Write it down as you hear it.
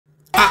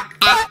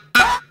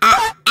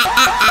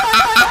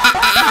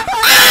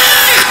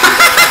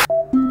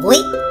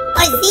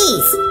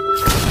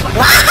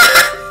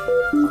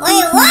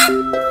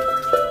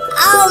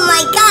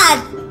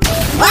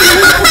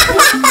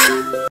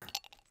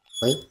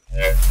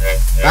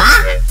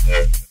What?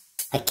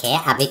 Okay,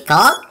 Abby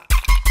called.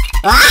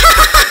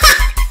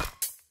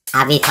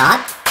 Abby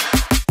thought.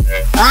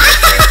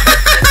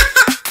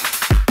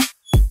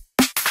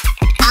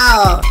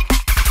 Oh.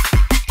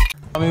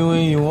 Call me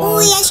when you want. Oh,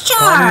 yeah, sure.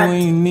 Call me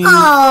when you need. Oh.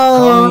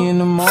 Call me in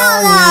the morning.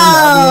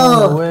 I'll be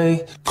on the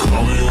way.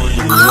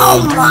 Oh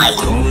my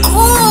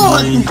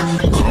god!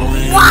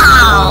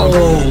 Wow!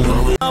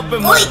 Oh,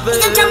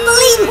 it's a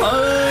trampoline!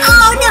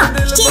 Oh no,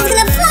 she's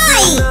gonna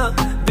fly!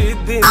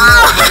 Oh!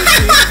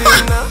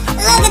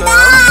 Look at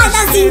that!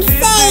 That's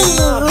insane!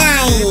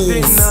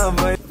 Nice!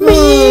 Me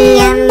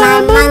and my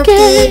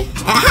monkey!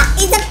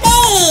 It's a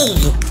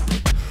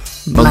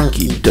pig!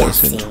 Monkey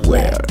doesn't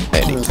wear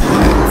any pants.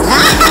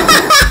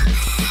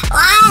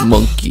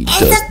 Monkey It's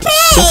does a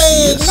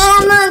pig!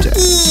 Not a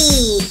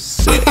monkey!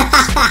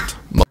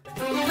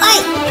 Oi!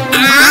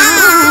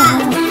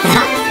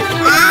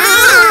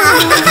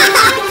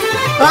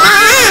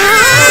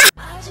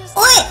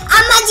 Oi! A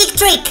magic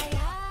trick!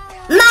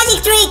 Magic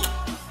trick!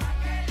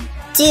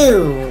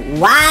 2,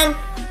 1.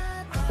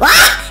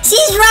 What?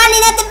 She's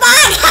running at the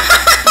back!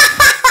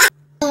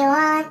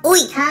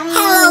 Oi!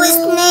 Hello,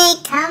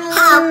 Snake!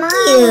 How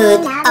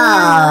cute!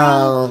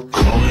 Oh!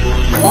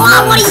 Wow,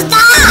 what is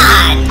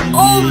that?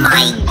 Oh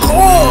my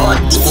god!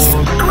 This is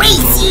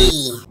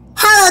crazy!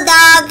 Hello,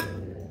 dog!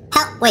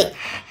 Wait,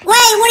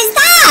 what is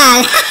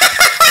that?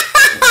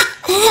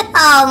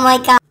 Oh my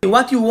god!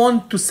 What you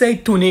want to say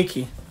to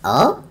Nikki?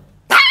 Oh?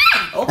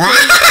 Okay.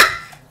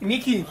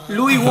 Nikki,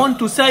 Louis want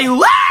to say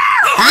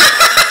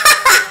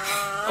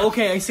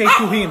okay, I say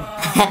to him.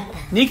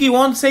 Nikki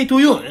won't say to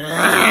you. Who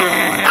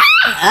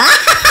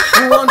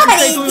want to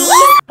say to you?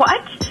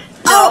 What?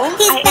 Oh, No,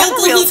 he's I am a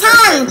biting real his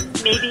hand.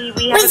 person. Maybe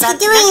we What have is a he bad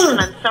doing? connection.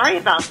 I'm sorry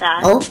about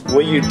that. Oh?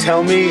 Will you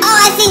tell me Oh,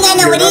 I think I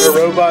know you're what it not is. a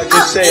robot?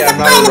 Just say it's I'm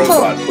a not a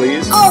pineapple. robot,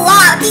 please. Oh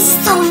wow, this is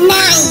so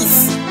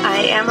nice.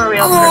 I am a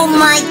real Oh person.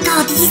 my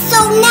god, this is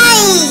so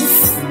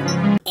nice.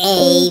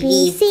 A,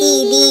 B, C,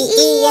 D,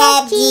 E,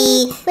 F, G.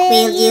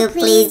 Will you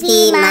please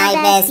be my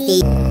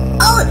bestie?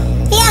 Oh,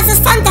 he has a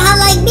Santa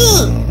hat like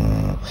me.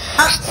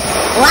 Oh,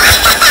 what?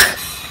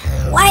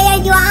 Why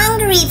are you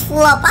angry,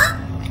 Floppa?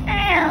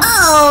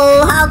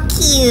 Oh, how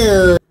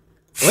cute.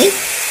 Wait.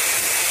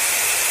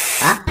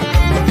 Huh?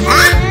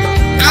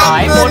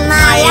 I put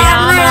my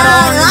armor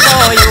on.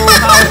 show you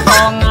how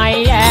strong I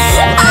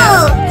am.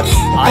 Oh,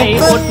 I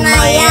put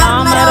my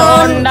armor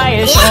on, I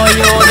show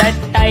you that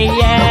I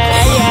am.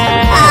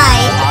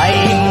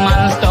 I'm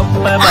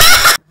unstoppable.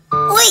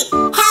 Wait,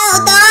 hello,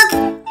 dog.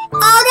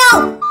 Oh no.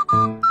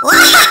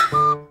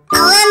 A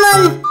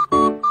lemon.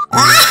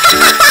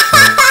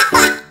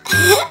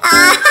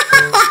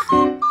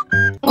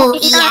 Oh,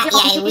 yeah.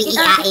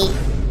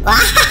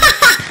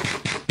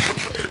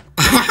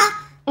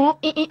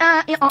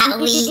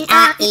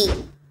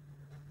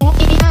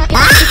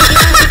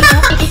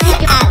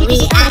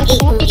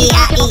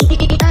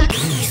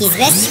 His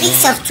best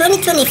tricks of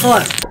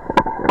 2024.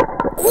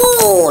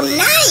 Oh,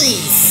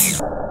 nice!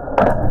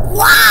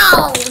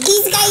 Wow,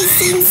 this guy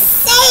is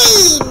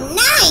insane!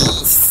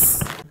 Nice!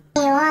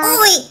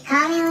 Oh,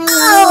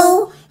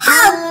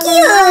 how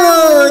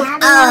cute!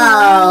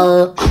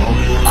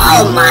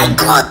 Oh my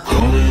god!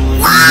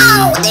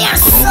 Wow, they are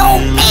so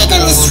big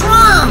and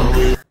strong!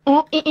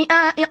 Oh,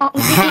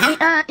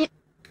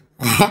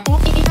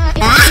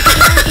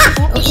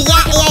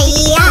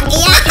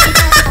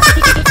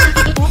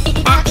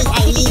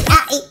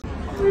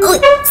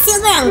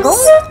 silver and gold?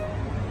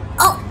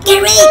 Oh,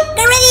 get ready!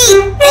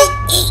 Yay!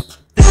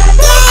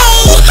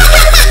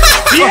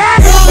 Yay!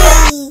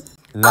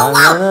 Oh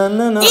wow!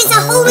 There's a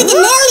hole with an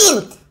alien!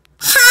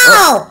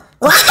 How?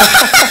 What?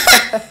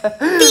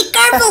 Be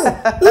careful!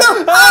 No!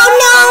 Oh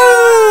no!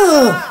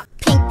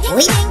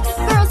 Wait!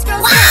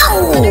 Wow!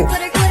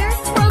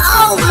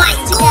 Oh my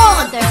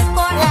god!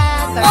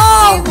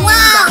 Oh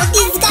wow!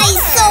 This guy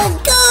is so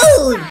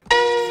good!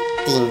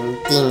 Ding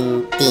ding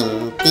ding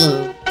ding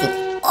ding.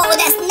 Oh,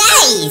 that's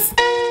nice!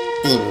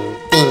 Ding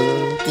ding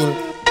ding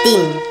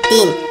ding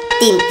ding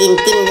ding ding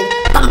ding.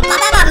 Bum bum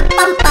bum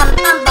bum bum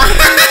bum bum.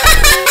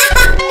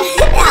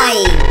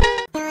 Right.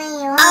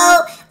 Oh,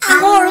 a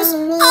horse!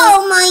 Oh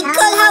my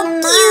god, how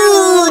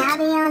cute!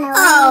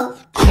 Oh.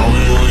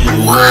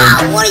 Wow,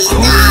 what is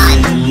that?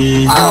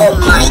 Oh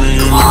my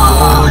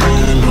god!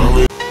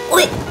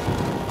 Wait.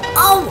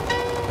 Oh.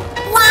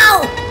 Wow.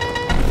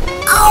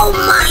 Oh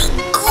my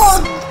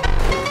god.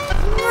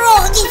 Bro,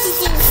 this is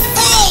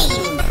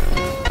insane.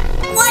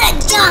 What a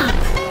jump.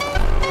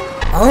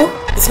 Oh,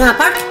 it's my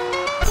park?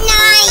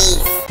 Nice.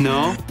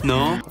 No,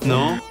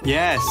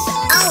 yes.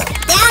 Oh,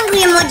 the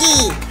angry emoji.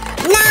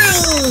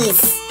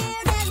 Nice.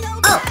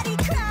 Oh,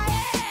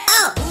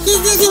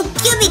 he's using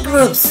cubic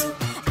groups.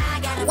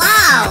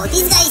 Wow,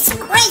 this guy is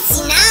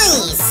crazy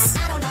nice.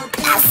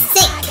 That's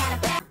sick.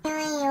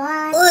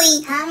 Oi,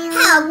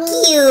 how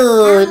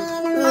cute.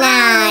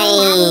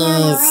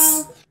 Nice.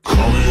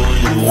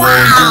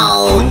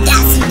 Wow,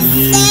 that's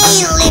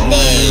insanely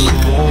big.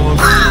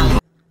 Wow.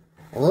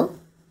 Oh?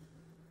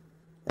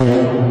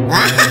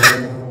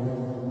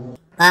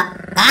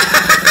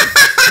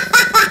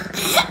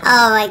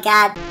 Oh my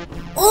god.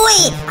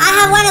 Wait, I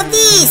have one of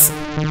these.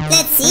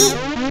 Let's see.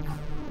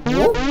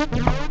 Ooh.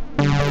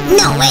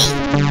 No way.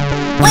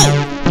 Wait.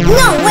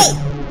 No way.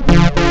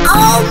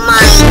 Oh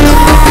my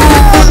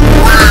god.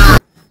 Wow.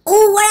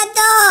 Oh, what a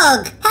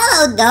dog.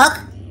 Hello, dog.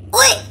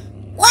 Wait.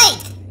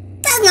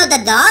 That's not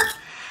a dog.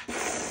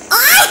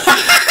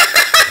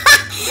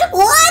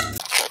 What?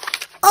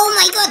 Oh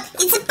my god,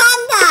 it's a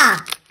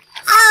panda.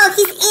 Oh,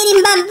 he's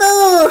eating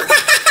bamboo.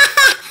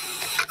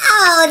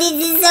 Oh, this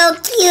is so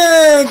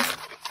cute.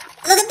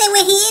 Look at the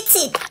way he eats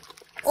it.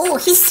 Oh,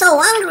 he's so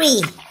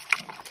hungry.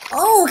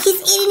 Oh,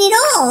 he's eating it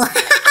all.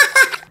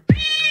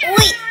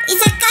 Wait,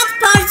 it's a cat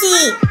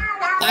party.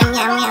 Yum,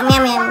 yum, yum,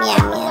 yum, yum,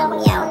 yum, yum,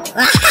 yum.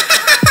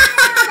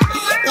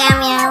 Yum,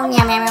 yum,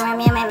 yum, yum, yum,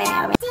 yum, yum,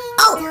 yum.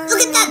 Oh,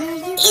 look at that.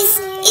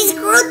 It's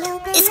Groot,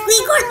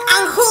 Squidward,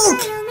 and Hulk.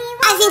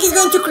 I think he's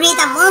going to create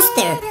a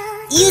monster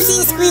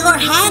using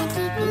Squidward's head,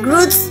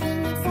 Groot's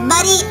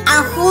body,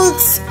 and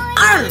Hulk's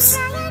arms.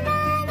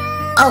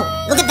 Oh,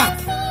 look at that.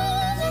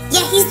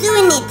 Yeah, he's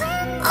doing it.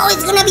 Oh,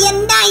 it's gonna be a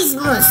nice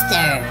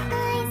monster.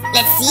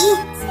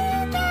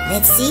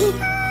 Let's see.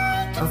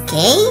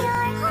 Okay.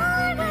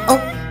 Oh,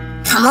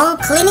 come on,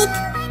 clean it.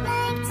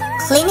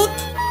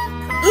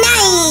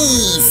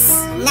 Nice.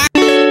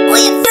 Oh,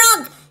 a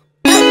frog.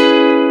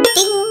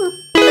 Ding.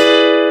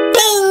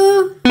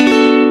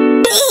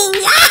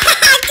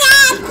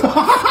 Cat.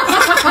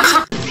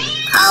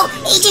 Oh,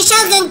 it's a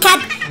shotgun cat.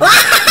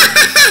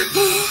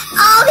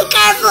 Oh, be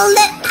careful.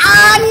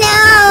 Oh no.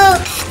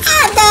 A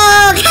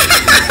dog.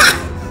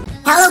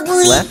 Hello,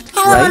 Bully. Left,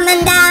 Hello, right.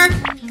 Amanda.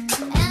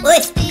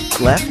 Wait.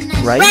 Left,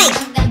 right, Right.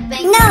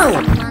 No.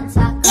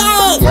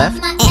 Yay. left,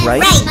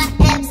 right, Right.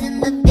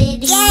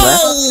 Yay.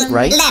 Left,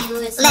 right. Left.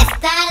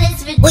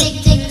 Wait.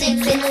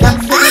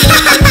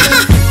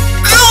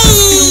 Ay.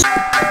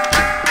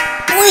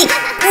 Wait.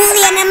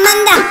 Bully and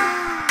Amanda.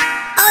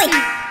 Oi.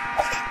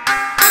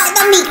 Oh,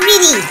 don't be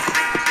greedy.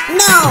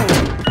 No.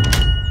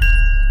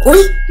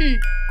 Uy.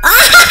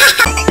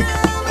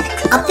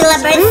 Up to a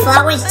bird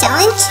flowers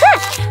challenge?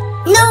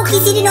 No,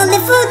 he's eating all the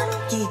food.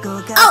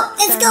 Oh,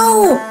 let's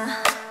go.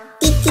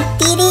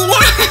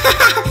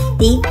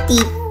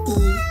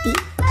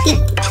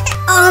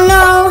 Oh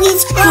no,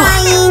 he's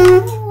crying.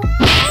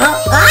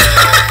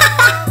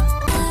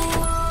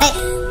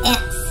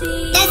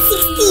 That's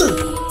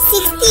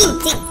 16.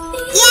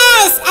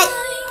 Yes.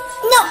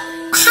 No.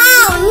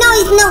 How? No,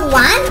 it's not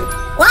one.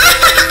 Wow,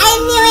 I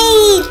knew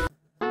it.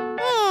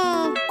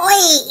 Oi,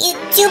 it's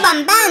two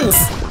bambans.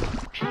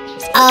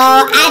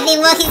 Oh, I think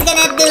what he's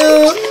gonna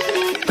do.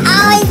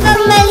 Oh, it's from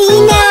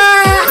Melina.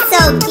 So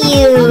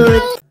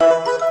cute.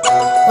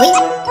 Wait.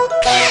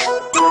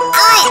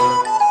 Oi!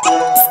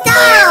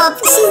 Stop!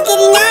 She's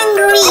getting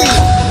angry.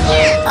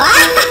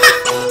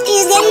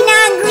 She's getting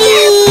angry.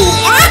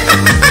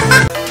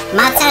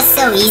 Maths are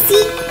so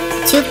easy.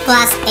 2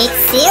 plus 8,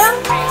 0.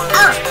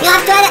 Oh, you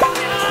have to add it.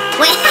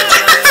 Wait.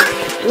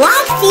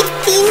 What?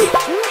 15?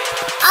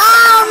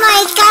 Oh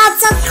my god,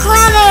 so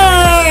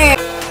clever!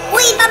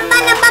 Wait,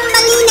 Bambana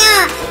Bambalina!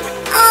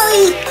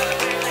 Oi!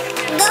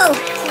 Go!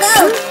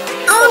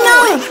 Oh no!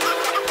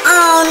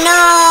 Oh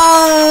no!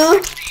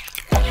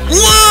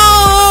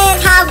 Yes!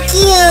 How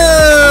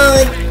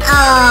cute!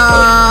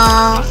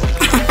 Oh!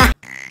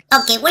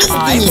 Okay, what is I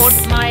this? put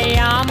my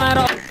armor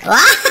on.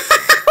 What?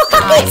 I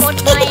put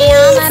my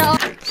armor on.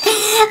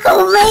 Who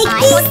made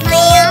this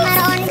thing?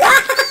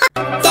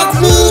 That's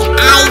me,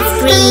 ice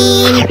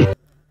cream!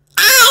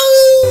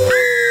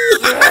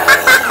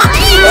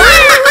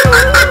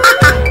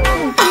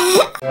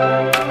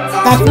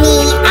 That's me,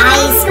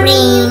 ice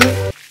cream.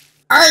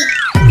 Oi!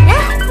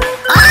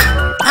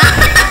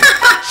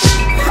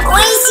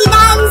 Why is she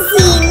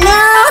dancing?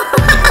 No!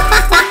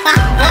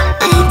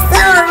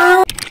 So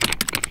rude.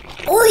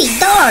 Oi,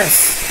 doors!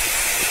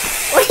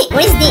 Wait,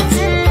 what is this?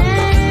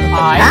 I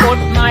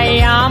put my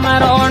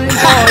armor on,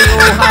 show you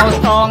how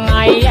strong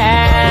I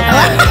am.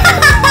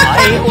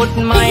 I put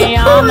my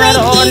armor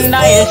on,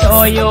 I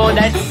show you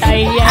that I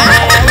am.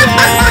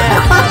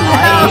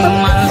 I'm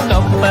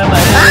unstoppable.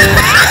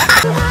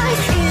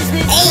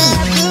 Hey,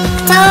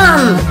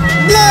 Tom!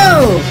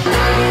 Blue!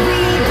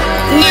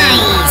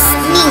 Nice!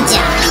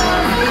 Ninja!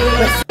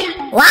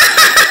 Wow!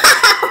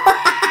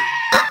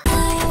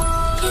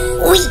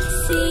 Wait!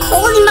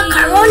 Holy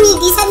macaroni!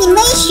 This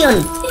animation!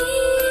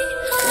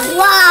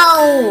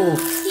 Wow!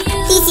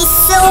 This is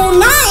so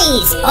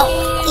nice! Oh,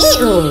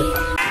 ew!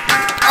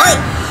 Oi!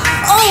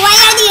 Oh, why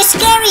are they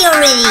scary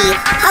already?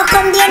 How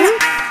come they're not...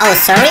 Oh,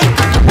 sorry?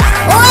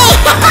 Oi!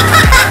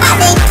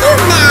 They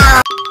cute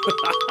now!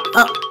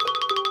 Oh.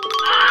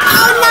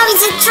 Oh no,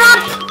 it's a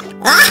trap!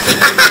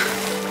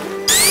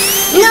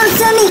 No,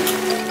 Sonic!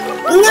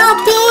 No,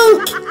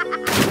 Pink!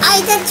 Oh,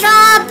 it's a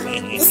trap!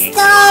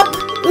 Stop!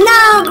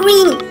 No,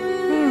 Green!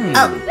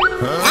 Oh.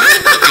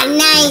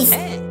 Nice!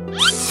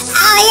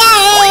 Oh,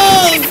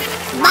 yes!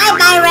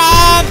 Bye-bye,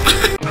 Red!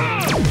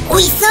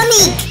 Oi,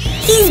 Sonic!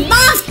 He's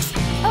buffed!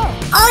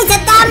 Oh, it's a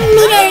dumb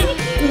meter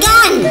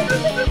gun!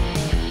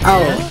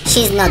 Oh,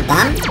 she's not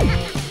dumb?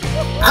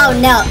 Oh,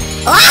 no!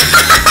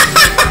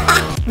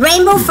 Red!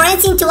 rainbow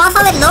friends into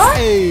alphabet lore?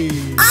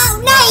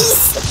 Oh,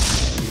 nice!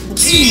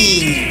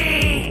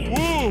 G.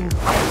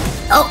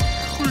 Oh.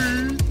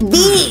 B.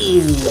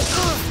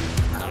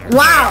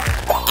 Wow.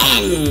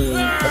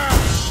 N.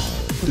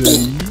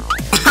 D.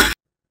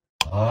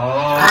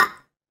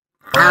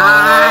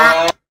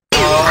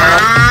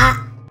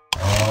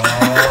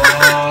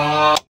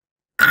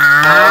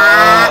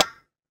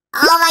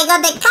 Oh my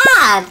god, the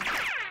cat!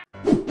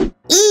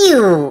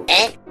 Ew!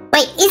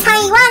 Wait, it's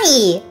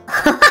Haiwari!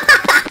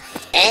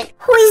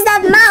 Who is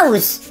that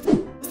mouse?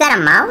 Is that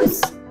a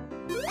mouse?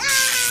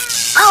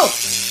 Oh!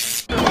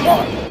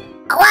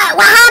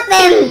 What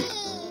happened?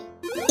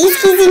 He's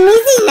kissing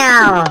Missy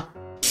now!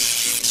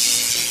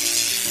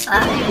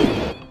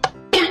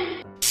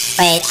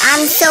 Wait,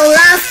 I'm so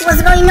lost.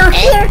 What's going on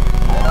here?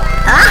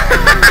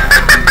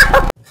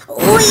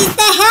 Who is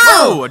the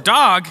hell? Oh, a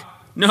dog?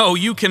 No,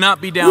 you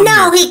cannot be down here.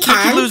 No, he I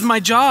can't. could lose my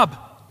job.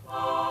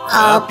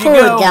 Oh, poor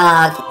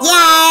dog.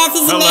 Yes,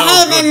 he's in the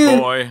Hello, heaven.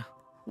 good boy.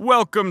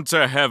 Welcome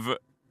to heaven.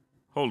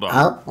 Hold on.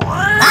 Oh.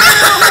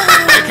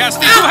 Cast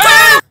me to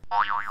hell!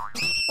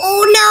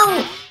 Oh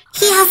no!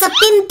 He has a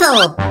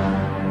pimple!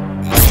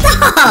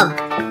 Stop!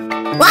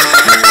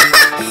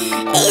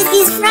 He's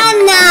his friend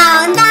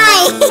now!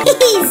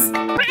 Nice!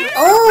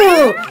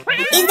 Oh!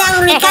 Is that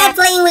Ricard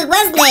playing with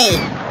Wesley?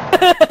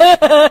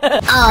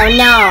 Oh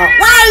no!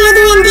 Why are you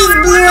doing this,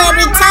 Blue,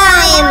 every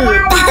time?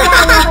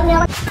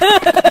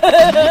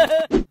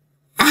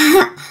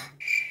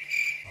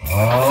 A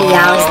few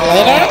hours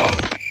later?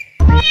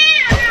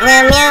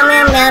 Meow meow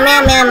meow meow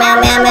meow meow meow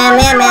meow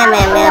meow meow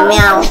meow meow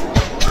meow.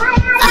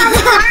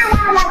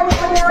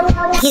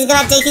 He's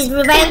gonna take his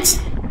revenge.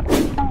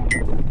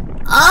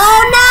 Oh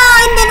no!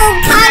 In the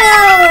volcano!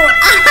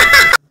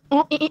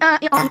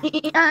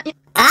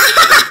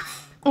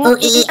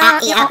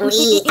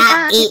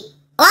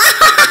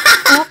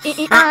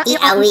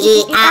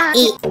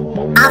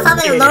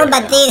 Alphabet lore,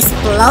 but they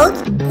explode?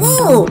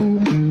 Ooh!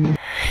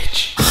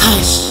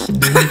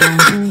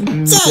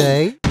 J.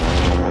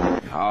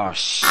 Oh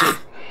shit.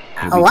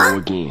 Here we What? go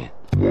again.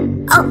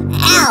 Oh,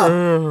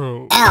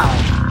 L. L.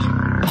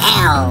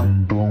 L.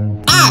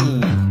 N.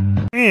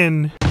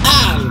 In. N.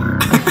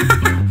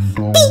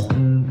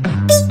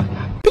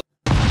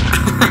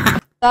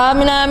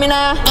 Mina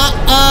mina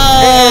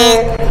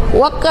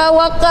waka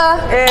waka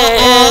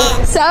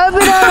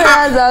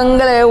sabira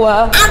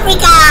zangalewa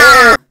Africa!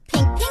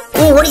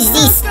 Oh, what is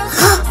this?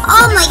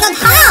 Oh my god,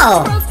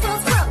 how?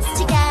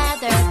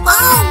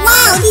 Oh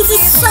wow, this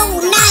is so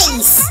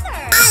nice!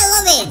 I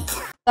love it!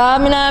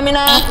 Mina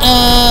mina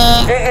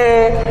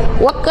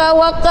waka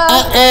waka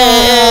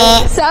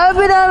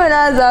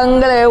sabira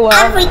zangalewa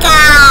Africa!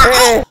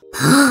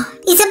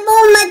 It's a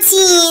bone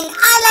machine!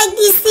 I like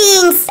these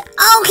things!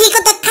 Oh, he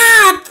got a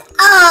cat!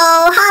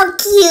 Oh, how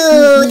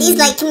cute! He's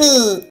like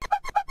me!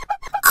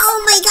 Oh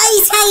my god,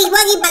 he's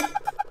Haiwagi, but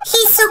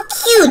he's so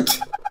cute!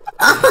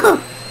 Oh,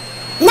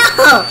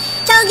 no!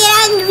 Don't get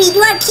angry,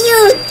 you are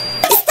cute!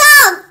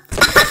 Stop!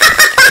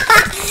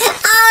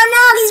 Oh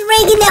no, he's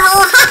breaking the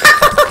whole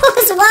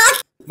house! What?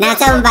 Now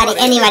somebody,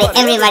 anybody,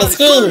 everybody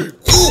scream!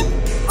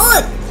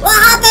 Oh, what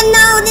happened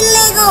now? The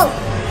Lego!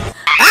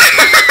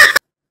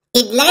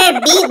 If letter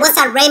B was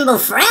a rainbow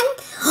friend?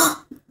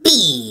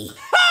 B.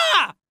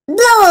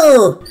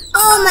 Blue!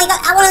 Oh my god,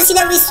 I wanna see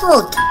the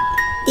result!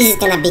 This is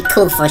gonna be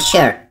cool for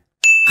sure.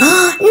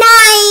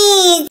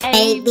 Nice!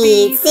 A,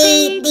 B,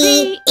 C,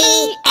 D,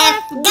 E,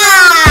 F,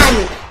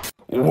 gone!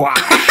 Wow.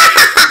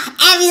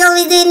 F is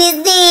always doing his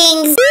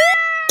things!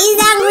 Is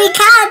that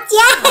Ricard?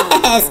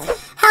 Yes!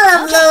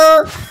 Hello,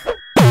 Blue!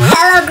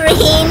 Hello,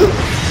 Green!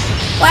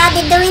 What are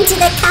they doing to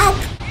the cat?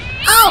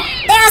 Oh,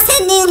 they are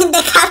sending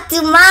the cat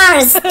to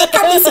Mars! The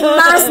cat is in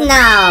Mars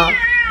now!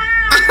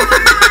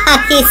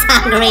 He's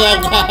hungry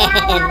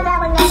again!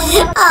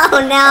 Oh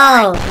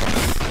no!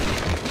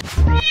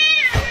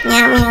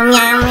 Meow meow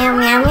meow meow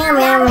meow meow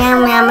meow meow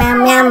meow meow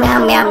meow meow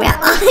meow meow.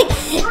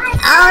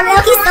 Oh no,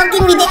 he's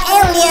talking with the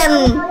alien!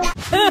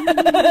 Oh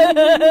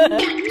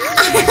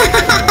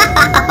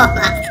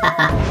my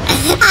god!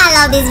 I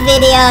love these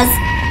videos!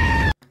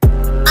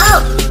 Oh!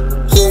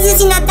 He's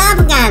using a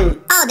dump gun!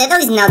 Oh, the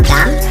dog is not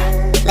dumped.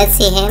 Let's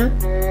see him.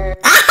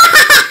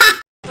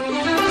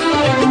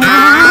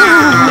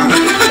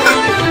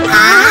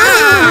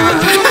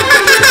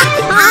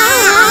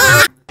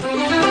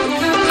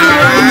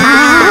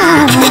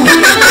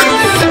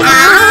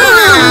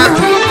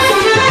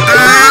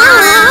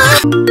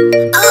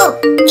 Oh,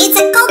 it's a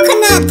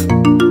coconut!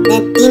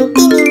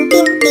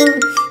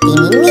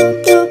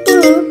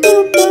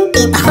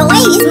 Oh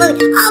wait, it's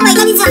moving. Oh my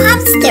god, it's a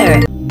hamster!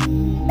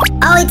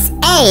 Oh, it's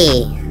A.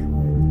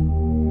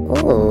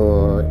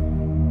 Oh.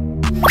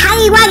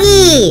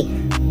 Haiwagi!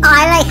 Oh, I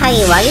like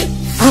Haiwagi.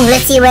 Oh,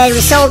 let's see where the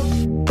result.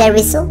 The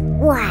result?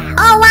 Wow.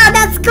 Oh wow,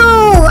 that's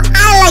cool!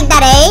 I like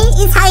that A.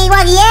 It's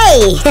Haiwagi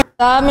A.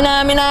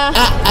 Mina mina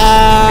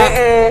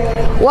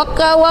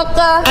waka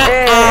waka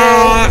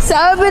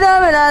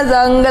sabira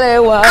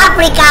zangalewa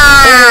Africa!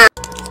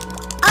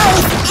 Oh,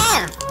 it's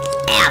F.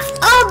 F.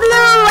 Oh,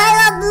 blue! I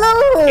love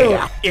blue!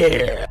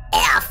 Yeah.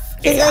 F.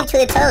 He's going to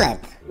the toilet.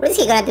 What is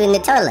he gonna do in the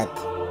toilet?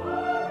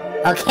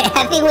 Okay,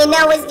 I think we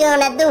know what he's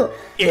gonna do.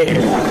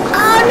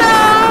 Oh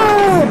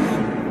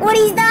no! What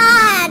is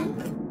that?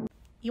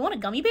 You want a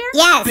gummy bear?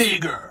 Yes.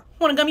 Bigger.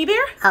 Want a gummy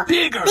bear?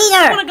 Bigger.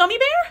 Bigger. Want a gummy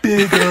bear?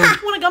 Bigger.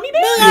 Want a gummy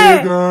bear?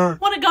 Bigger.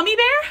 Want a gummy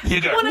bear?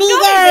 Bigger. Want a Bigger.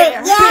 gummy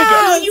bear?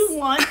 Yes. You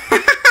want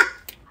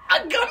a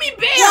gummy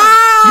bear?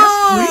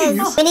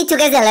 Yes. We need to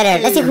guess the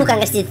letter. Let's see who can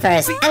guess it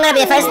first. I'm gonna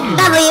be the first.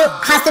 W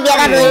has to be a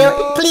W.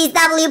 Please,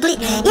 W, please.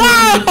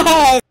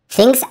 Yes.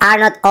 Things are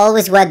not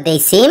always what they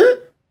seem.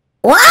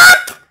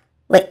 What?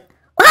 Wait.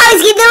 Why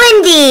is he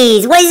doing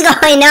this? What is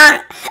going on?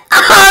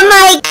 Oh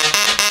my.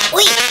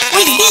 Wait.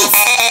 What is this?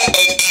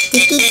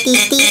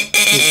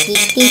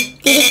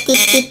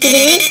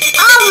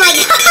 Oh my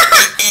god!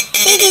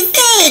 This is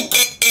fake!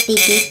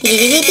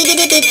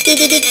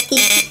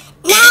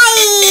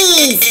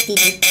 Nice!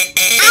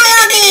 I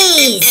love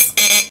this!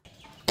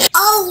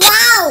 Oh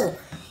wow!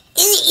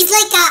 It's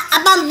like a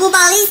bamboo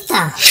ballista!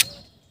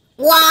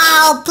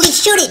 Wow! Please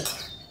shoot it!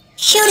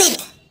 Shoot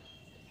it!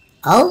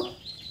 Oh?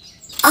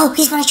 Oh,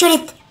 he's gonna shoot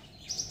it!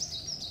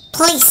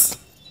 Please!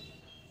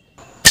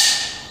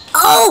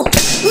 Oh!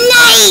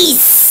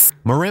 Nice!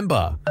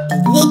 Marimba.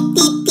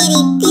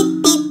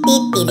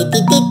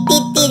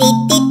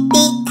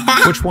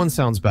 Which one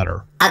sounds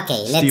better?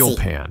 Okay, let's Steel see.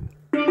 pan.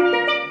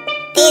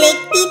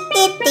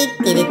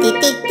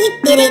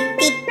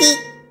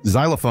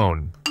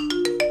 Xylophone.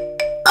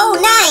 Oh,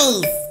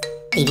 nice!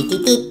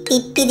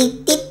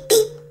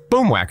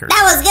 Boomwhackers.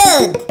 That was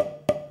good!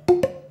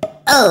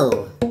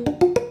 Oh,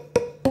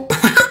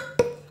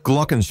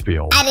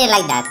 Glockenspiel. I didn't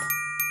like that.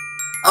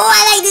 Oh,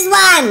 I like this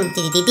one!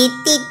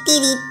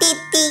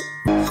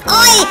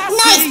 Oh,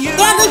 nice!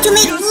 They are going to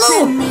make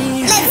blue!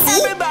 Let's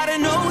see!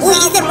 Who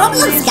is the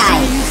Roblox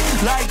guy?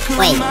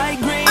 Wait.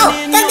 Oh,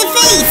 that's the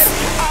face!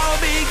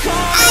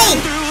 Hey!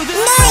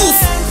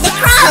 Nice! The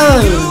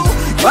crown!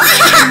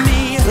 Wow!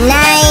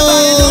 Nice!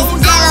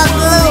 I love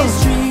blue!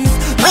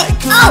 Wait,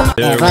 oh!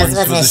 There was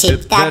a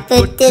ship that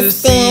put to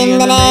sea.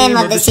 The name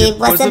of the ship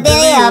was a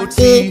Billy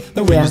Opti.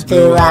 The wheels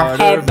flew off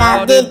her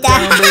bow, did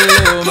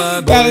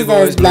that is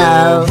those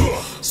blow.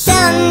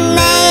 Soon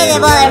may the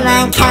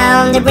waterman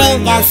come to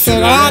bring us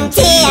sugar and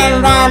tea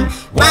and rum.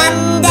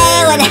 One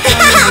day when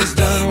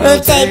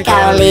we'll take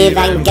our leave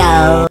and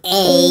go.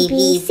 A,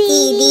 B, C,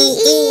 D,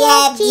 E,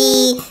 F,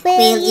 G.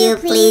 Will you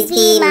please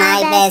be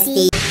my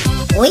bestie?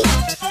 Wait.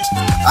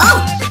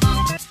 Oh!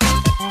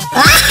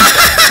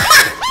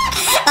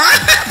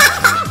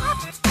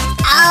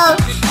 Oh!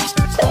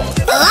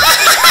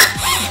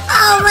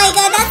 Oh my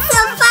god, that's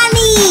so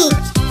funny!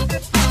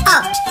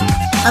 Oh,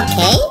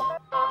 okay.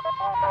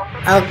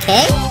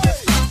 Okay.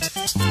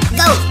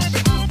 Go!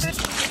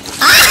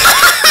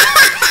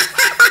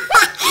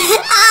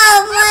 Oh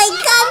my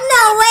god,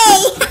 no way!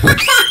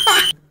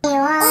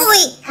 Oh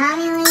wait!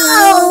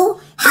 Oh,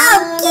 how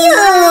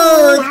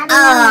cute!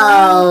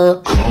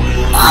 Oh!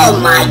 Oh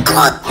my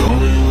god!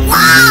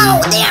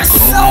 Wow, they are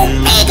so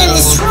big and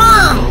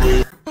strong!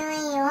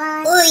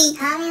 Oi,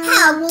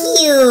 how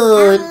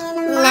cute!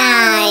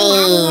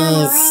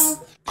 Nice!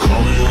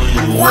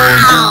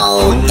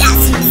 Wow,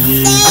 that's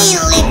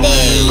insanely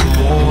big!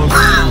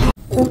 Wow!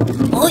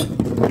 Oi!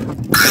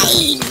 Ay,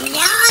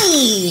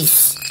 nice!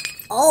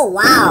 Oh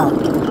wow!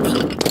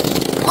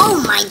 Oh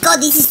my god,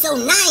 this is so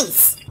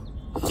nice!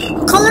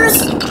 Colors?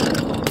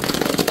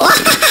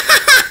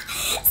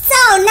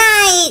 So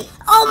nice!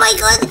 Oh my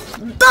god!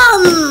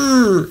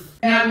 Boom!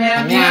 Meow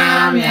meow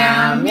meow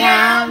meow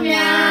meow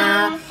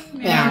meow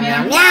meow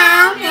meow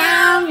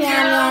meow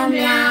meow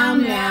meow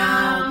meow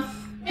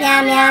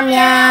meow meow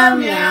meow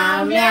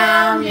meow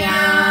meow meow.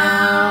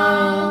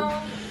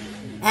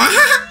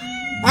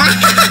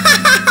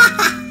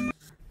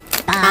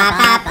 Pa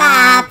pa pa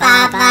pa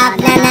pa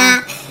nana,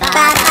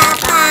 pa pa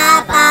pa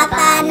pa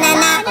pa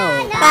nana,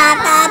 pa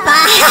pa pa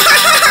pa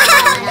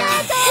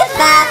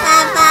pa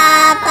pa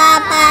pa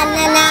pa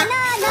nana,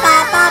 pa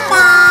pa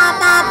pa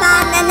pa pa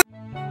nana.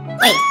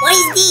 Wait, what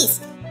is this?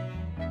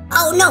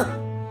 Oh no!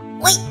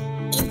 Wait,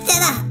 is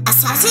that a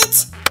sausage?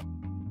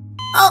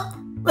 Oh,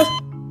 wait.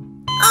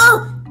 Oh,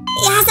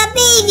 it has a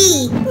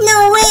baby!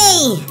 No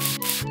way!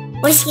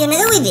 What is he gonna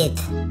do with it?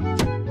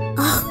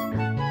 Oh,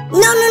 no,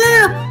 no, no,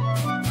 no!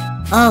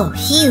 Oh,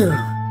 phew.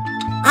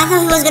 I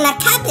thought he was gonna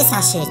cut the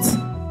sausage.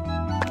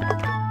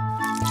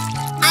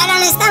 I don't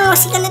understand what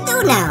he's gonna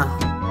do now.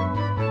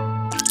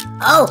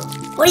 Oh,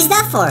 what is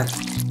that for?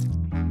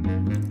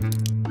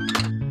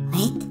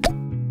 Wait.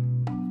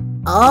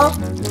 Oh.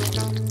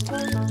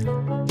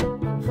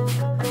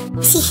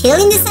 Is he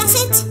healing the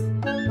sausage?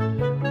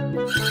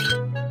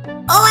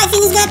 Oh, I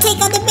think he's gonna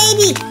take out the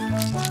baby.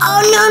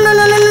 Oh, no, no,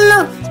 no, no, no,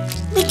 no.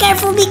 Be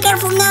careful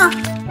now.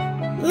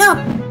 No.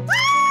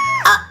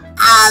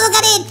 Oh, look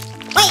at it.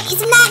 Wait,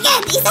 it's a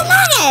nugget. It's a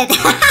nugget.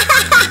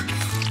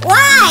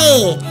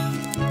 Why?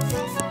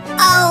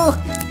 Oh,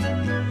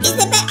 it's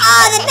the baby.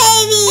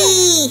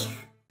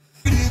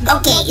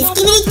 Okay, it's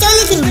Skibidi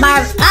Toilet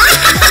Barbie.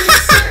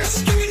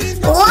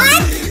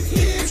 What?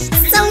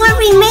 Someone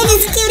remade a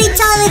Skibidi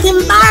Toilet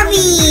in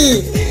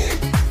Barbie.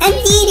 And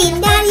did it,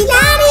 daddy.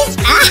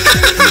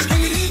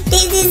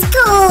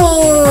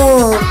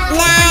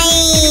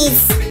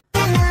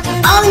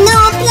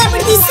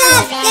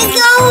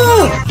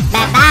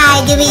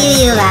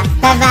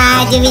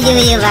 Bye-bye,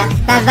 Jubi-Jubi-Juba.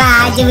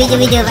 Bye-bye,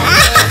 Jubi-Jubi-Juba.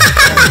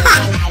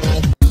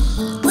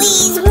 Wait,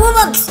 it's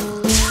Robux.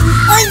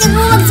 Oh, it's the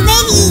Robux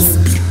babies.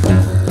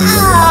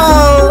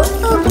 Oh,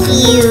 so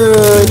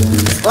cute.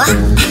 What?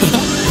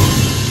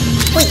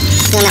 Wait,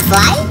 it's gonna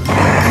fly?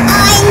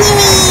 Oh, I knew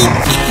it.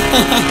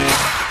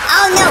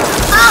 Oh no.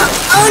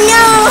 Oh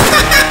no.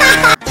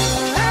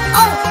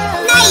 Oh,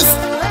 nice.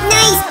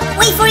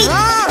 Wait for it.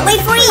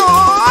 Let's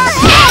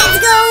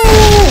go.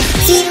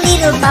 See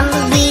little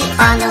bumblebee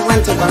on a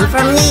one to one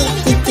from me.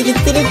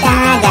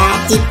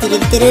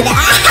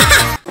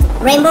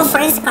 Rainbow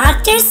Friends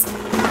characters?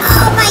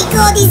 Oh my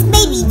god, it's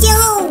baby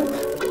Jello!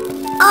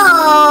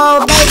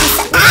 Oh, baby.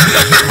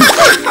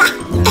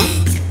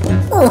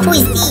 Oh, who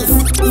is this?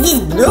 Is this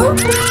blue?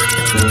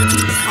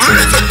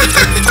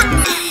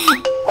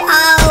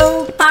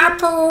 Oh,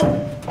 purple.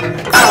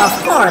 Oh, of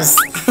course.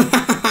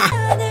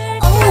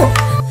 Oh,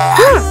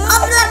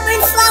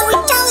 Blackbird Flower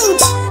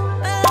Challenge!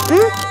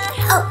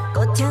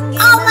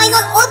 Oh my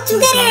god, all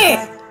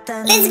together!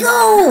 Let's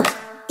go!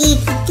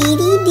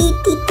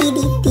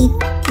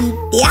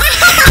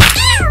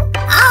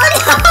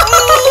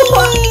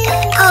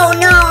 Oh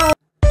no!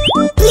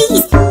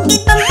 Please,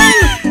 get Bamban!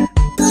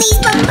 Please,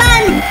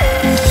 Bamban!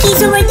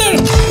 He's over there!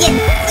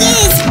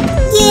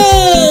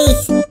 Yes!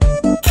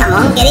 Come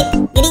on, get it!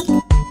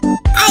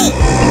 Ay!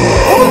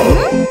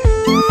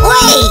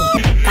 Wait!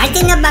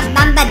 Carton of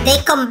Bamba, they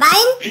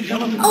combine?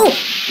 Oh!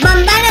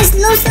 Bambana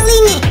slow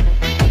Celine!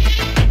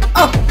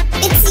 Oh,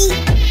 let's see!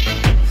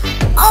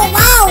 Oh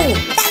wow!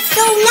 That's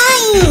so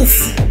nice!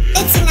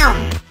 Let's see now!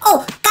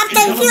 Oh,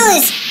 Captain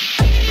Phyllis!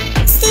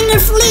 Stinger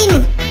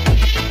Flynn!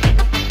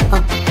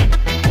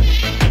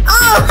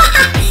 Oh,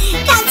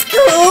 that's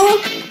cool!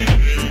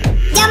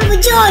 Jumbo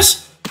Josh!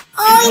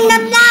 Oh, in the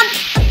lab!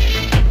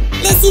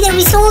 Let's see the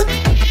result!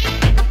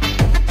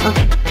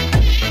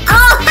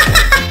 Oh,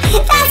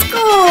 that's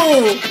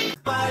cool!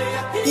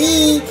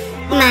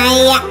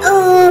 Maya,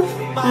 ooh,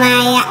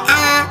 Maya,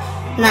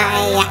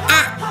 Maya,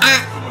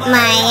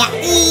 Maya,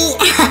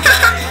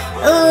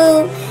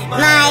 ooh,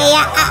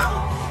 Maya,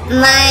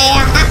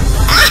 Maya,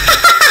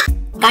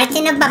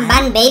 Carton of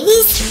Bamban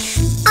babies?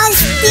 Oh,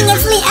 Stinger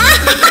Flea!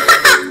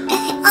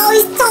 Oh,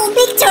 it's so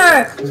Victor!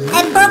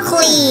 And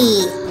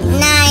broccoli!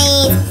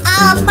 Nice!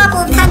 Oh,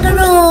 purple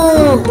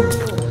kangaroo!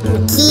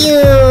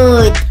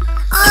 Cute!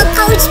 Oh,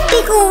 Coach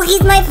Pickle!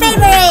 He's my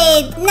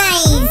favorite!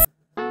 Nice!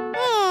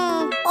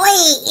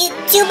 Wait, it's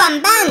two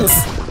Bambans!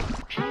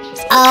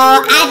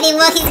 Oh, I think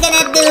what he's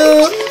gonna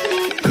do!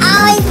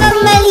 Oh, it's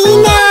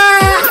Bambalina!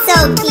 So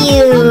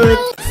cute!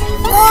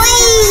 Oi!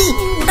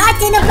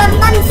 Carton of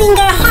Bamban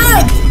finger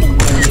heart!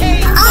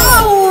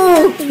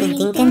 Oh!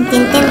 Oh,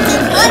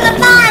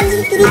 Bamban!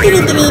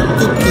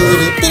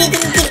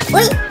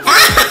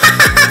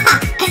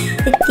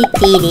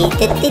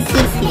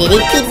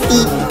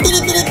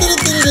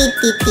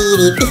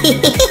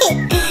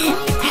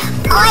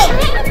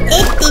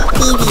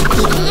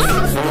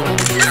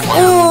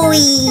 Oi!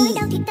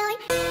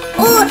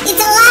 Oh, it's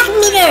a luck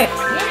meter!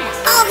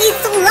 Oh, he's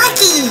so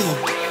lucky!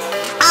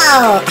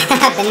 Oh,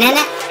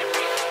 banana!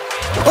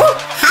 Oh,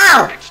 how?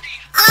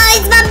 Oh,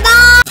 it's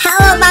Bambam!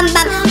 Hello,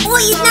 Bambam! Oh,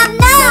 it's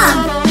Nab-Nab!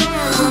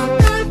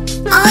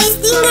 Oh, it's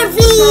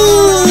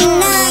Stingerfish!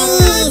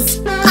 Nice!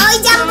 Oh,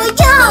 it's Jumbo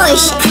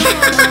Josh!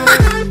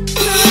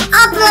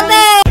 Oh,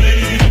 Blubber!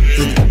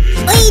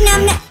 Wait,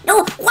 Nab-Nab! No,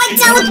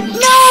 watch out!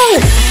 No!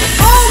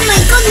 Oh my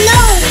god, no!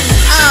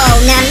 Oh,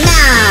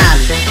 Nab-Nab!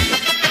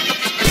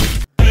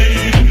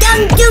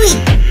 Don't do it!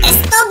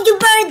 Stop, you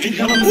bird!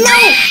 No!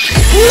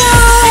 No!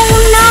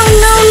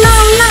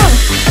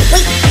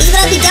 Wait, it's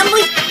gonna be Jumbo!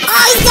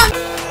 Oh, it's Jumbo!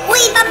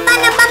 Wait,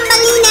 Bambana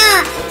Bambalina!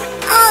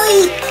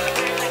 Oh,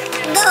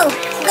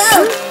 go!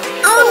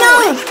 Oh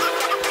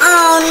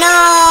no!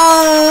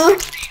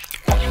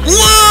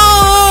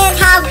 Yes!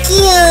 How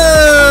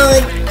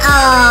cute!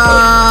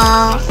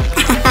 Oh!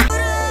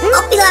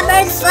 Opila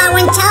Bird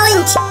Flower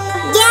Challenge!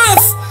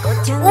 Yes!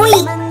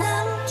 Wait!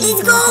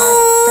 Let's go!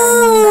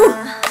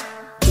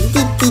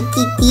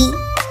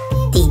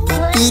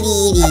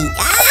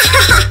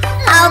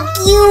 How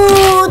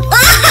cute!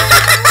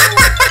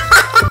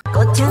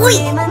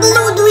 Wait!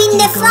 Blue doing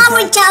the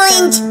flower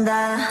challenge!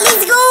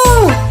 Let's go!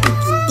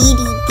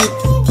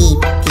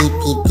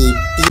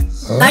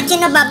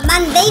 Carton of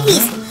Bamban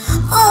babies!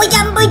 Oh,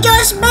 Jumbo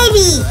Josh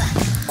baby!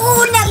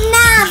 Oh,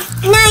 Nab-Nab!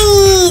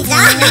 Nice!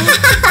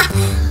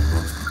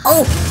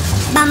 Oh,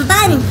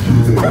 Bamban!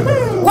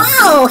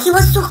 Wow, he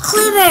was so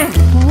clever!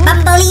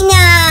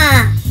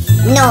 Bambalina!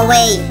 No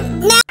way!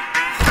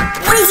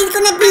 What is it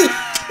gonna be?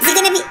 Is it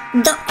gonna be...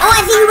 Oh,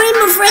 I think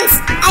Rainbow Friends!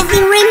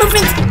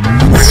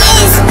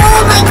 Yes!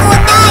 Oh my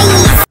god,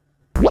 nice!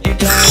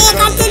 Ay,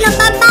 Carton of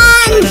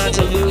Bamban!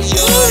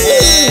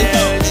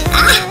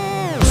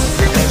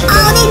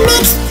 Oh, they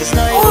mixed!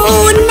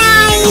 Oh,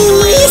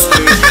 nice!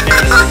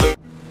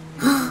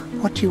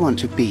 What do you want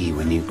to be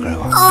when you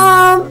grow up?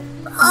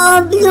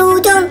 Oh,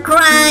 Blue, don't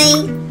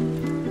cry.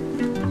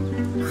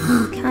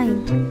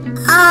 Kind.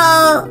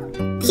 Oh,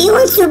 he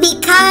wants to be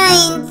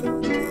kind.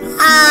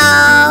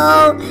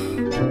 Oh,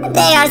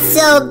 They are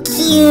so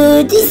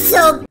cute. It's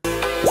so...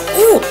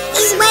 Ooh,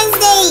 it's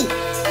Wednesday.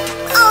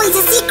 Oh, it's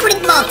a secret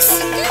box.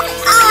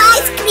 Oh,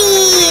 ice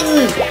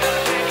cream.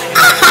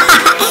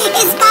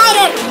 It's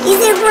Spider. Is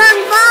it wrong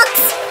box?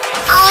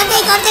 Oh,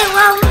 they got the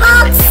wrong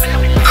box.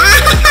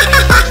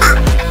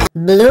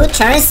 Blue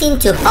turns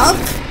into Hulk.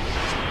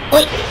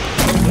 Wait.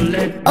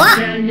 Oh,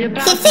 he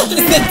fixed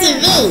the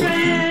TV.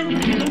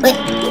 Wait.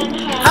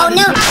 Oh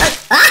no.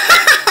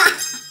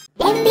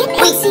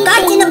 Wait,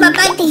 Garten of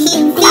Bamban, his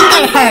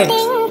finger hurt.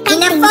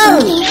 In a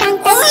phone.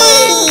 Oi!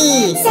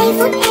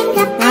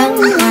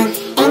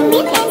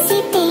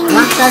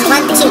 1 plus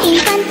 1, 2.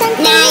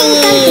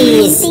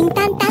 Nice!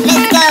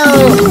 Let's go!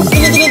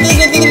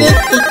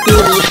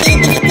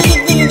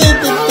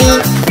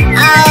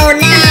 Oh,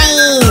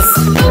 nice!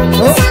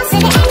 Oh.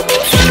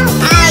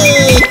 Hi!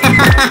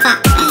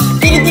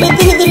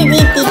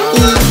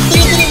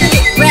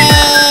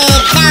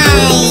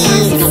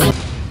 Nice!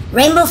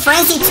 Rainbow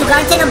Frenzy to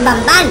Garten of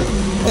Bamban.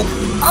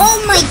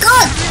 Oh my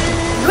god!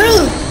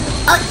 Green!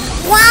 Oh,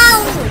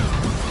 wow!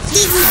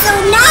 This is so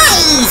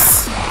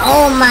nice!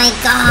 Oh my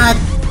god!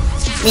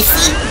 Let's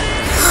see.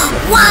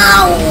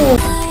 Wow!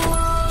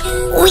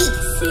 Uy!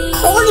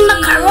 Holy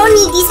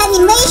macaroni! This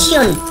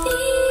animation!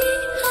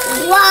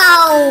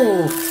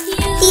 Wow!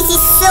 This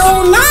is so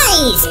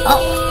nice! Oh,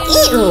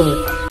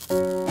 ew!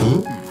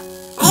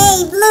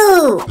 Hey,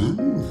 Blue!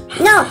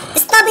 No!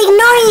 Stop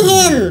ignoring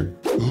him!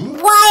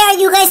 Why are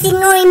you guys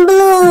ignoring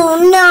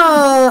Blue?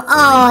 No!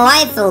 Oh,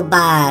 I feel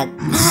bad.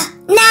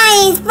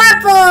 Nice!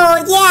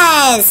 Purple!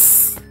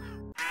 Yes!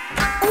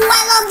 Oh,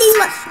 I love this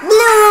one!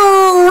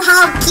 Blue!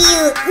 How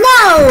cute!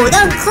 No!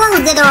 Don't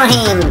close the door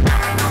him!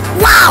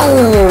 Wow!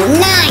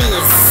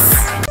 Nice!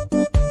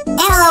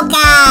 Hello,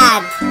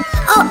 cat!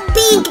 Oh,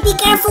 Pink! Be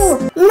careful!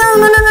 No,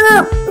 no, no, no,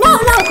 no! No,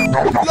 no!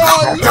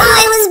 Oh,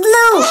 it was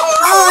Blue!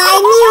 Oh, I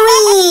knew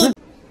it!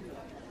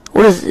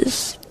 What is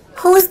this?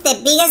 Who's the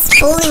biggest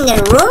fool in the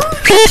room?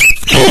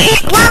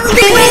 Why would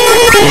you wear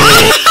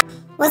that?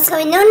 What's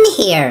going on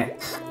here?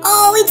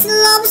 Oh, it's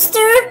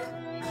lobster!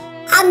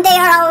 And they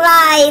are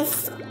alive!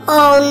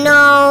 Oh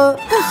no!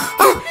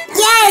 Oh,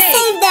 yes,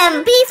 save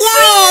them! Be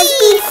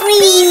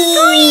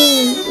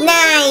free!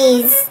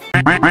 Nice!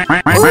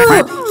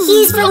 Ooh,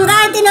 he's from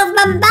Garten of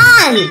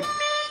Bamban!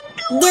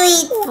 Do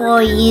it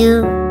for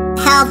you.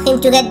 Help him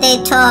to get the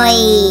toy.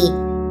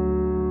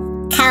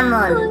 Come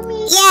on.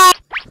 Yeah!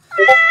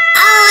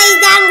 Oh, it's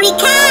the angry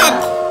cat!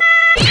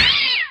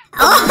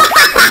 Oh!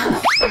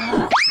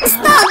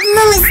 Stop,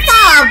 Blue,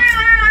 stop!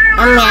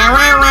 Oh no!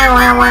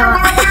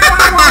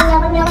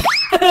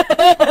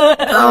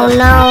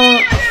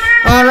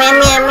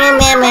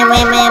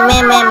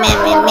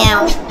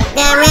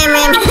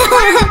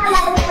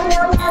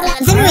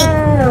 Through it!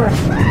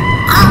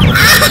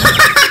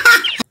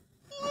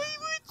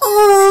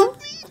 Oh,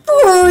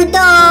 poor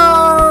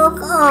dog!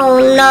 Oh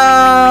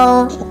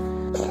no!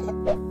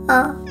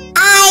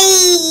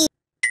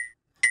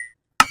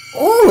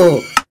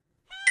 Ooh!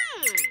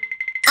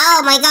 Oh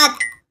my god!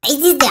 Is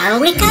this the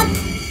angry cat?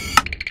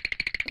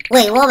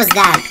 Wait, what was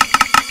that?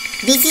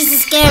 This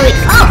is scary.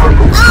 Oh!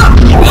 Oh!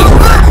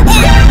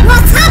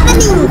 What's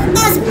happening?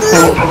 That's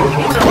Blue!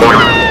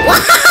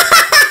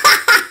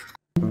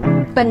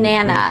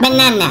 Banana.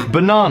 Banana.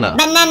 Banana.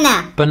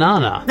 Banana.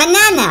 Banana.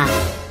 Banana.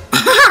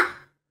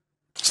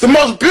 It's the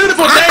most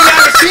beautiful thing I've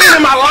ever seen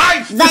in my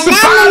life. It's the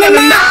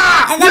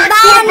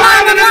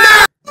banana.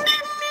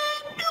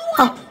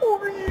 Oh.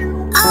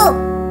 Oh,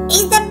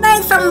 it's the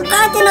bird from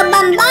Garten of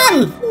Bamban.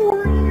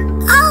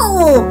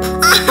 Oh.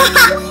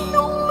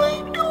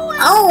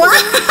 Oh,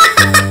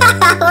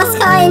 what's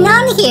going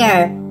on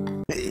here?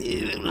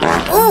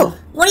 Oh,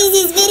 what is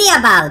this video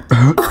about?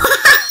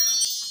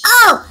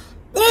 Oh,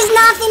 there's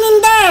nothing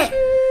in there.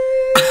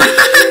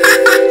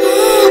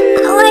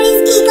 Where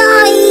is he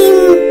going?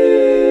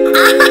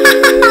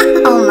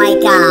 Oh my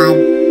god.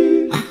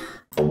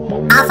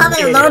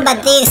 Alphabet Lord, but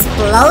they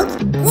explode?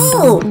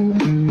 Ooh.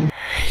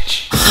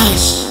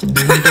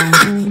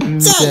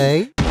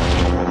 J.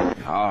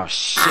 Oh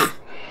shit.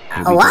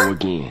 Here we What? go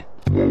again.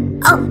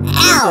 Oh,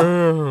 L.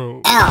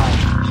 L.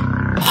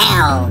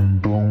 L.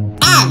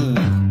 N.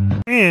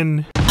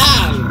 In.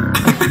 N.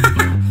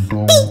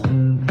 P.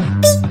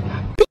 P.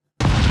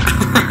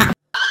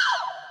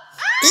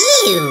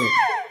 Ew.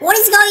 What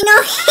is going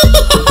on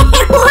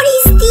here? What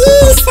is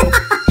this?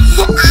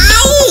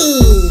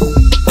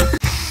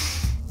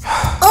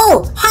 Oh,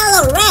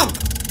 hello, Red.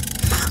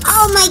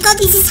 Oh my god,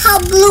 this is how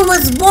Blue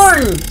was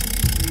born.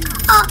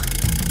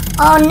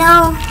 Oh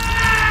no.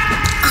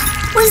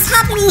 What is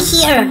happening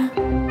here?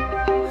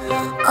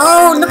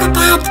 Oh, look at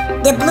that.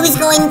 The blue is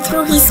going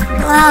through his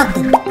blood.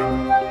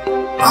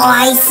 Oh,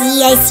 I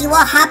see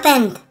what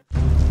happened.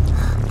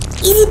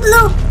 Is it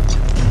blue?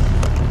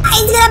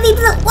 It's gonna be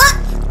blue. What?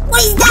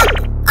 What is that?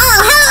 Oh,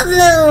 hello,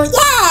 Blue.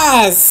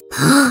 Yes.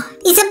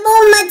 It's a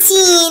ball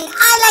machine.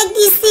 I like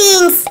these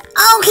things.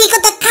 Oh, he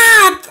got a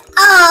cat.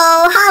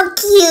 Oh, how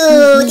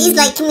cute. It's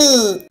like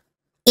me.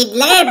 If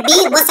letter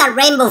B was a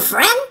rainbow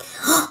friend,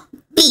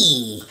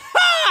 B.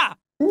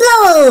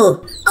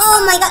 Blue.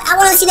 Oh my god, I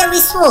want to see the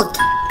result.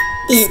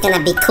 This is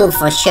gonna be cool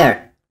for sure.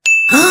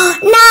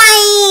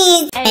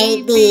 Nice!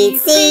 A, B,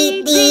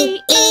 C, D,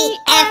 E,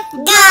 F,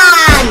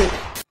 gone!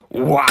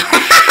 Wow.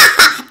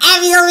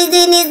 Abby's always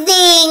doing his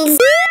things.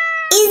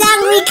 He's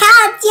angry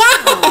cat,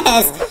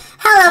 yes!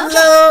 Hello,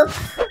 Blue.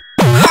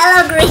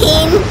 Hello,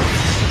 Green.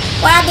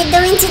 What are they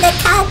doing to the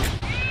cat?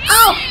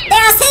 Oh, they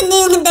are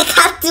sending the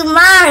cat to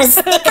Mars.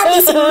 The cat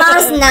is in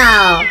Mars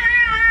now.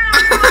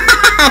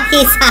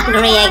 He's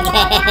hungry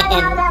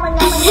again.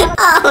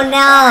 Oh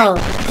no.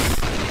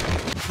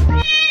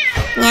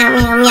 Meow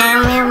meow meow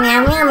meow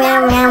meow meow meow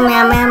meow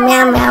meow meow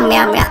meow meow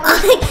meow meow.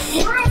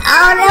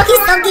 Oh no,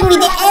 he's talking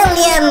with the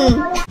alien.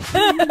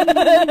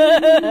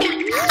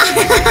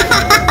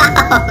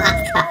 Oh my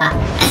god.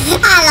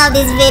 I love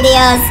these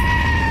videos.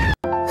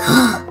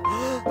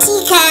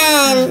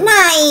 Chicken,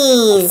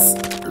 nice.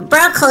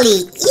 Broccoli,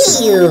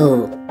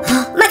 ew.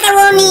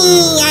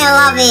 Macaroni, I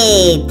love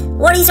it.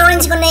 What is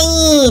Orange gonna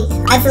eat?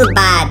 I feel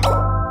bad.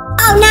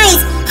 Oh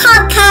nice,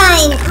 how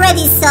kind. Red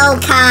is so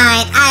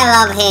kind. I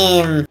love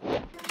him.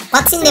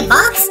 What's in the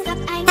box?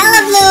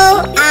 Hello,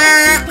 Blue.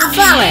 A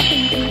flower.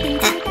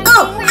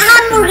 Oh, a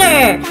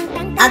hamburger.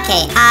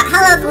 Okay.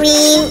 Hello,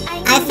 Green.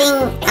 I think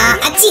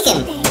a chicken.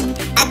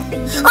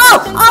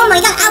 Oh my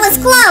God! I was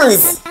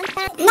close.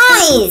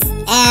 Nice.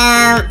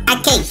 A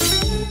cake,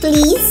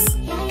 please.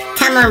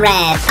 Come on,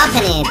 Red.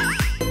 Open it.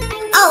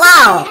 Oh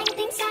wow.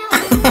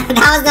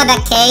 That was not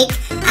a cake.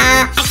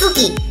 A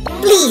cookie,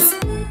 please.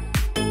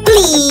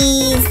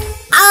 Please.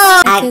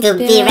 Oh, I could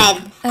be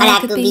red. Or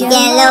I could be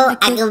yellow,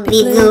 I could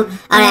be blue, or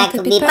I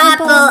could be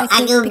purple,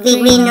 I could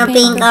be green or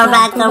pink or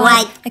black or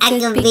white, I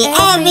could be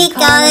every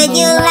color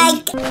you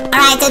like.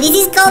 Alright, so this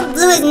is called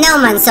Blue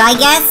Snowman, so I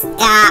guess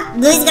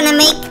Blue is gonna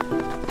make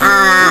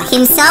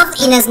himself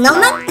in a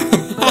snowman.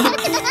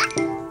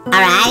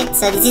 Alright,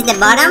 so this is the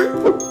bottom,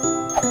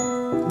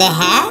 the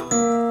head.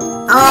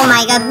 Oh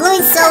my god, Blue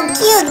is so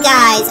cute,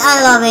 guys. I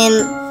love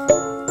him.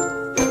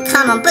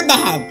 Come on, put the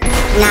head.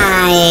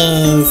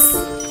 Nice.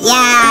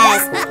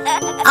 Yes.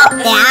 Oh,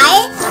 the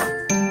eye?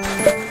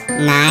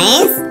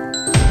 Nice.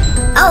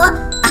 Oh,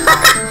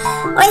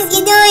 what is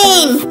he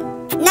doing?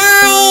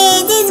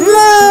 Nice. It's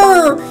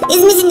Blue.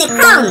 He's missing the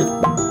crown.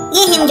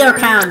 Give him your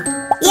crown.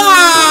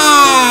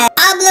 Yeah.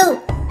 Oh,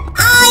 Blue.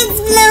 Oh, it's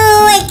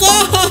Blue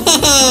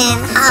again.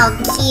 How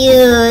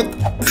cute.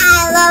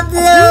 I love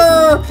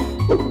Blue.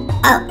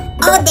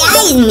 Oh, the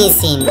eye is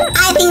missing.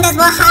 I think that's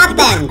what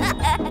happened.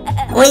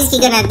 What is he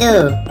gonna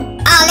do?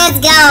 Oh, let's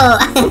go.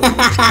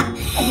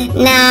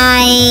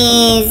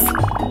 Nice.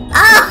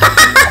 Oh,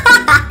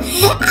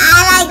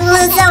 I like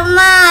Blue so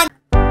much.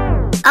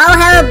 Oh,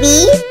 hello, B.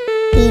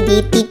 B, B,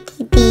 B,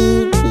 B, B,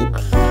 B.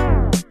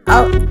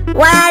 Oh,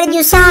 why are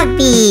you sad,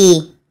 B?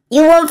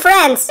 You want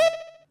friends?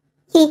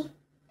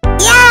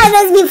 Yeah,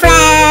 let's be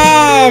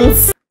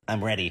friends.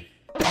 I'm ready.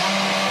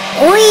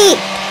 Wait,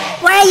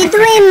 what are you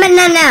doing,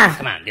 Banana?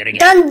 Come on, do it again.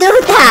 Don't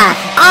do that.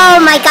 Oh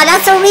my god,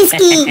 that's so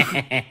risky.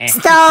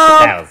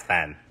 Stop. That was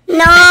fun.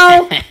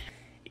 No.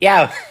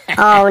 Yo.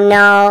 Oh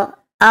no.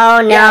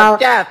 Oh no. Yo,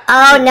 Jeff.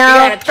 Oh no. You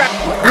gotta try.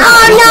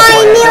 Oh no,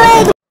 I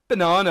knew it.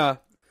 Banana.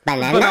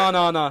 Banana.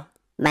 Banana.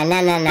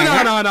 Banana.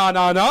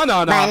 Banana.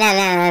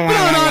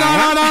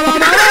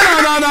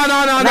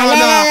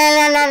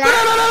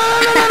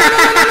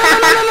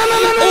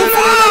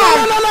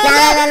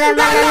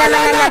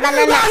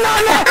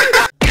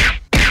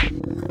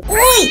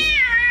 Oi!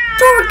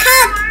 Poor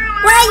cat!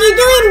 What are you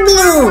doing,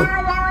 Blue?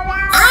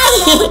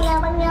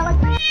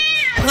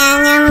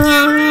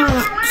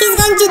 He's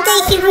going to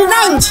take his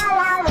revenge.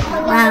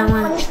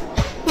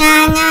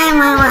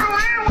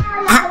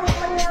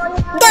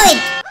 Do it!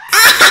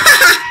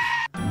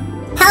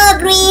 Hello,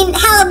 Green.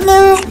 Hello,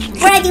 Blue.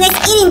 What are you guys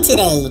eating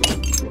today?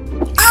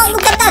 Oh,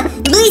 look at that!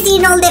 Blue is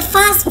eating all the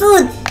fast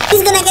food.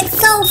 He's gonna get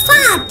so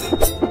fat.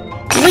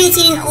 Blue is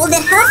eating all the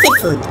healthy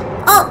food.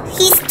 Oh,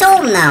 he's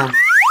tall now.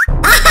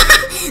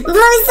 Blue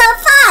is so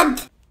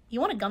fat. You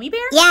want a gummy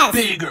bear? Yes.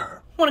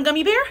 Bigger. Want a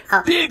gummy bear?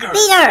 Bigger.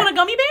 Bigger. Want a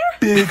gummy bear?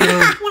 Bigger.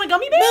 Want a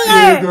gummy bear?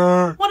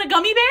 Bigger. Want a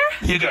gummy bear?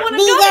 Bigger. Want a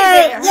Bigger. gummy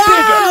bear? Yes.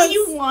 What do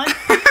you want?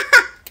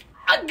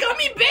 A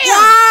gummy bear!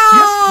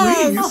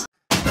 Yes.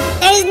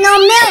 There is no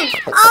milk.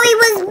 Oh, it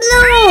was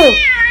Blue.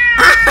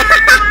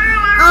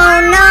 Oh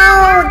no,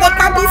 the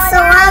cat is so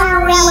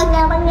hungry.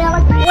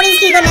 What is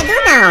he gonna do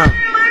now?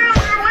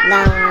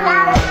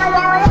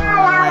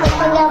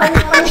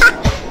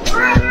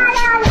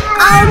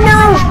 Oh no!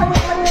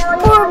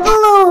 Poor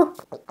Blue!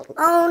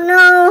 Oh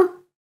no!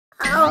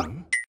 Oh.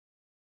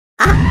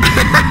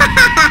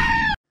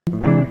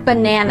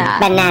 Banana.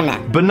 Banana.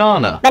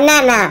 Banana.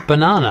 Banana.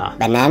 Banana.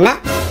 Banana.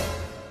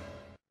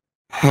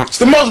 It's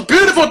the most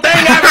beautiful thing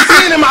I've ever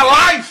seen in my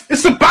life.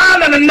 It's a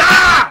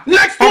banana.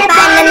 Next to a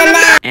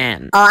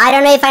banana. Oh, I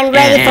don't know if I'm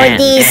ready for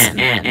this.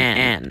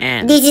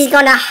 This is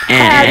gonna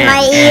hurt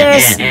my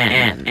ears.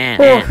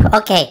 Ooh,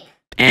 okay.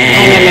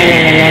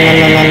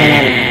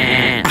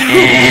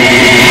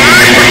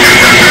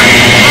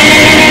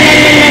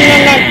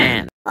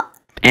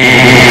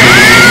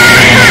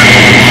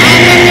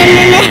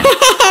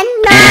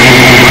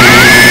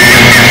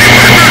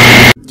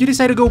 You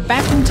decide to go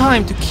back in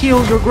time to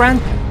kill your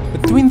grandpa.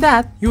 But doing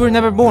that, you were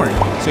never born.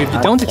 So if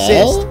you don't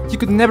exist, you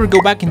could never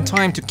go back in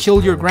time to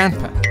kill your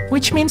grandpa.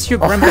 Which means your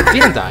grandpa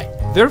didn't die.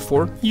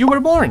 Therefore, you were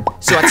born.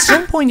 So at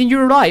some point in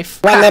your life...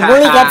 When the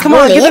bully gets Come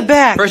on, bullied... give it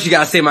back. First you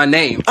gotta say my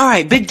name.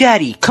 Alright, Big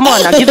Daddy. Come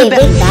on, now give it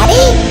back. Big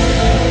Daddy?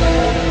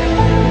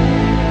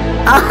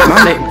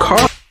 My name,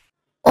 Carl.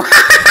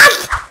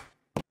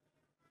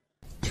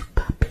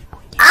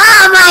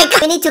 Oh my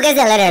god! We need to guess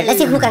the letter. Let's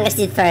see who can guess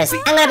it first.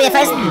 I'm gonna be the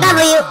first.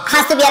 W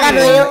has to be a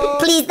W.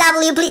 Please,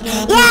 W, please.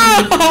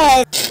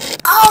 Yes!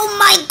 Oh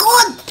my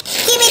god!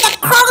 Give me the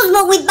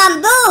crossbow with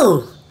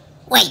bamboo!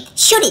 Wait,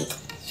 shoot it!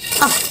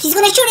 Oh, he's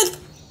gonna shoot it!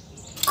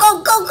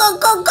 Go, go, go,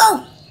 go, go!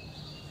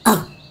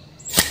 Oh.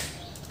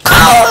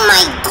 Oh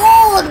my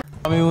god!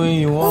 Call me when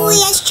you want. Oh,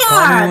 yeah, Call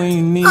shark! me when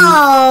you need. Oh,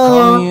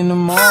 Call me in the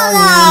morning.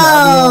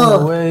 I'll be on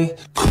the way.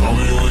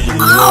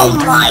 Oh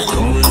my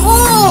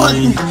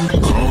god!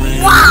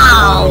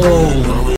 Wow!